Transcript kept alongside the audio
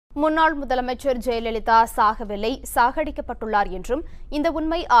முன்னாள் முதலமைச்சர் ஜெயலலிதா சாகவில்லை, சாகடிக்கப்பட்டுள்ளார் என்றும் இந்த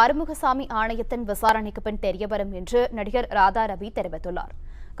உண்மை ஆறுமுகசாமி ஆணையத்தின் விசாரணைக்கு பின் தெரியவரும் என்று நடிகர் ராதா ரவி தெரிவித்துள்ளார்.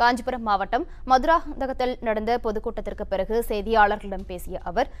 காஞ்சிபுரம் மாவட்டம் மதுராந்தகத்தில் நடந்த பொதுக்கூட்டத்திற்கு பிறகு செய்தியாளர்களிடம் பேசிய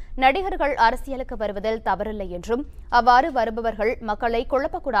அவர், நடிகர்கள் அரசியலுக்கு வருவதில் தவறில்லை என்றும் அவ்வாறு வருபவர்கள் மக்களை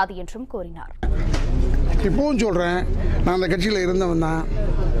குழப்பக்கூடாது என்றும் கூறினார். இப்பவும் சொல்கிறேன், நான் அந்த கட்சியில் இருந்தவன் தான்.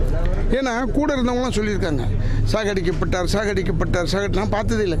 ஏன்னா கூட இருந்தவங்களாம் சொல்லியிருக்காங்க, சாகடிக்கப்பட்டார். நான்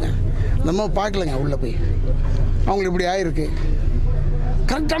பார்த்ததே இல்லைங்க, நம்ம பார்க்கலங்க. உள்ளே போய் அவங்களுக்கு இப்படி ஆயிருக்கு,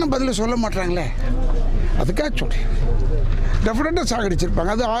 கரெக்டான பதிலை சொல்ல மாட்டாங்களே, அதுக்காக சொல்கிறேன். டெஃபினட்டாக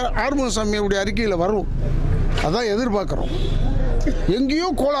சாகடிச்சிருப்பாங்க. அது ஆறுமுகசாமியுடைய அறிக்கையில் வரும், அதான் எதிர்பார்க்குறோம். எங்கேயோ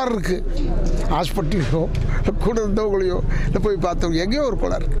கோளாறு இருக்குது, ஹாஸ்பிட்டலையோ கூட இருந்தவங்களையோ இல்லை போய் பார்த்தவங்க எங்கேயோ ஒரு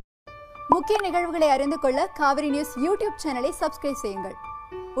கோளாறு இருக்குது. முக்கிய நிகழ்வுகளை அறிந்து கொள்ள காவிரி நியூஸ் யூடியூப் சேனலை சப்ஸ்கிரைப் செய்யுங்கள்.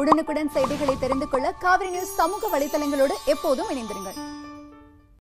 உடனுக்குடன் செய்திகளை தெரிந்து கொள்ள காவிரி நியூஸ் சமூக வலைதளங்களோடு எப்போதும் இணைந்திருங்கள்.